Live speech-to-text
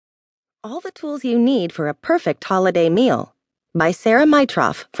All the tools you need for a perfect holiday meal. By Sarah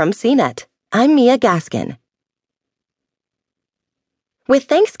Mitroff from CNET. I'm Mia Gaskin. With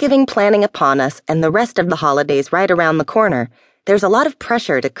Thanksgiving planning upon us and the rest of the holidays right around the corner, there's a lot of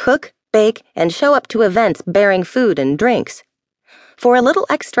pressure to cook, bake, and show up to events bearing food and drinks. For a little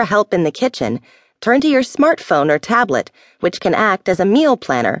extra help in the kitchen, turn to your smartphone or tablet, which can act as a meal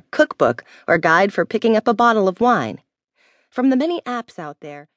planner, cookbook, or guide for picking up a bottle of wine. From the many apps out there,